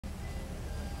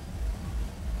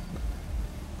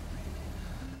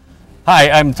Hi,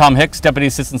 I'm Tom Hicks, Deputy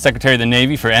Assistant Secretary of the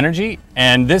Navy for Energy,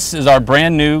 and this is our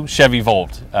brand new Chevy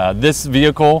Volt. This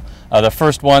vehicle, the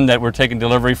first one that we're taking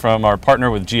delivery from our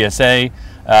partner with GSA,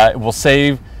 will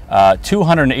save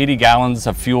 280 gallons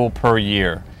of fuel per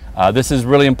year. This is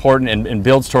really important and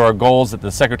builds to our goals that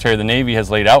the Secretary of the Navy has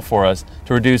laid out for us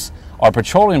to reduce our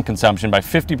petroleum consumption by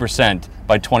 50%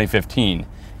 by 2015.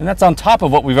 And that's on top of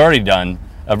what we've already done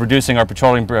of reducing our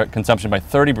petroleum consumption by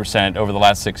 30% over the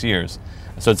last 6 years.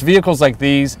 So it's vehicles like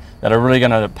these that are really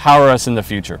going to power us in the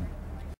future.